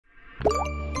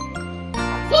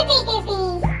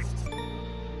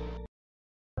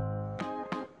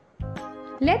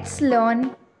Let's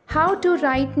learn how to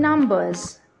write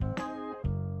numbers.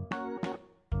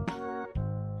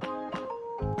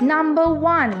 Number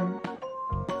 1.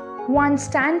 One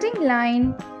standing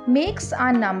line makes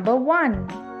our number 1.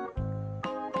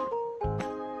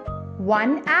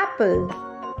 1 apple.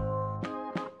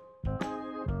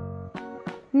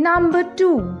 Number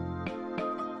 2.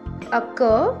 A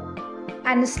curve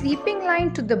and a sleeping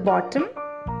line to the bottom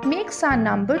makes our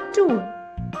number 2.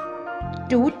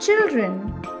 2 children.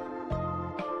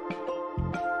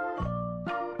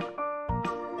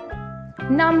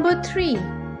 Number 3.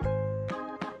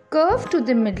 Curve to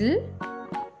the middle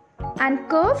and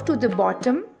curve to the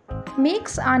bottom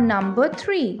makes our number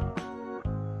 3.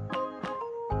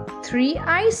 3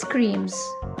 ice creams.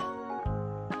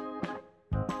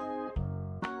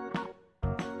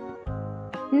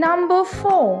 Number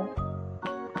 4.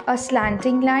 A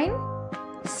slanting line,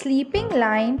 sleeping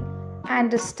line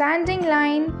and a standing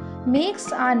line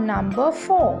makes our number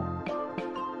 4.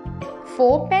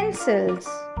 4 pencils.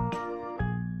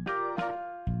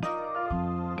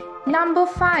 Number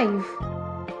 5.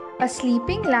 A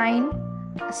sleeping line,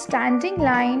 a standing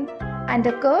line and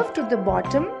a curve to the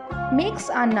bottom makes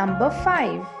our number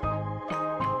 5.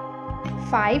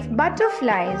 5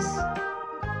 butterflies.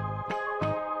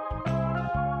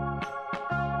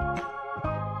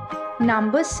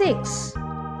 Number 6.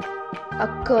 A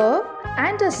curve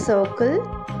and a circle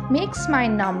makes my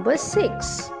number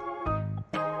 6.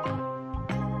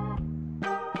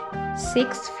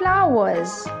 6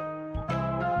 flowers.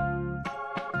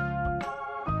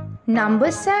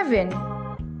 Number 7.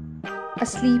 A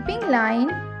sleeping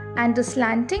line and a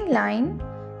slanting line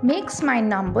makes my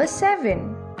number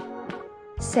 7.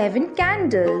 7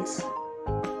 candles.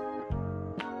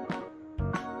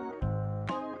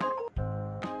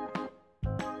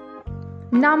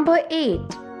 Number 8.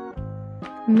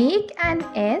 Make an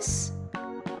S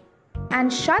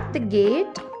and shut the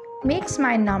gate makes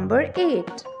my number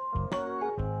 8.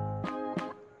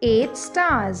 8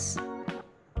 stars.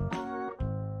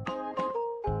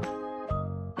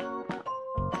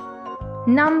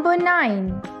 Number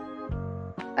 9.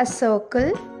 A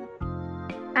circle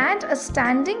and a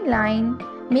standing line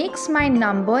makes my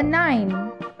number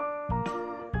 9.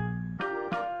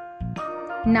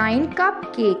 9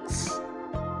 cupcakes.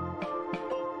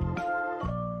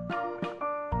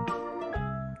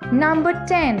 Number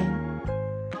 10.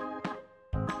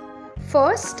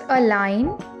 First a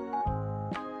line,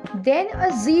 then a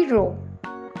 0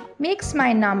 makes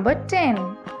my number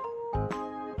 10.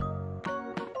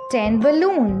 10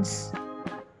 balloons.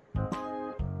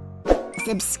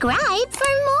 Subscribe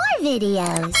for more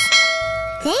videos.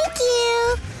 Thank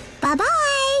you. Bye-bye.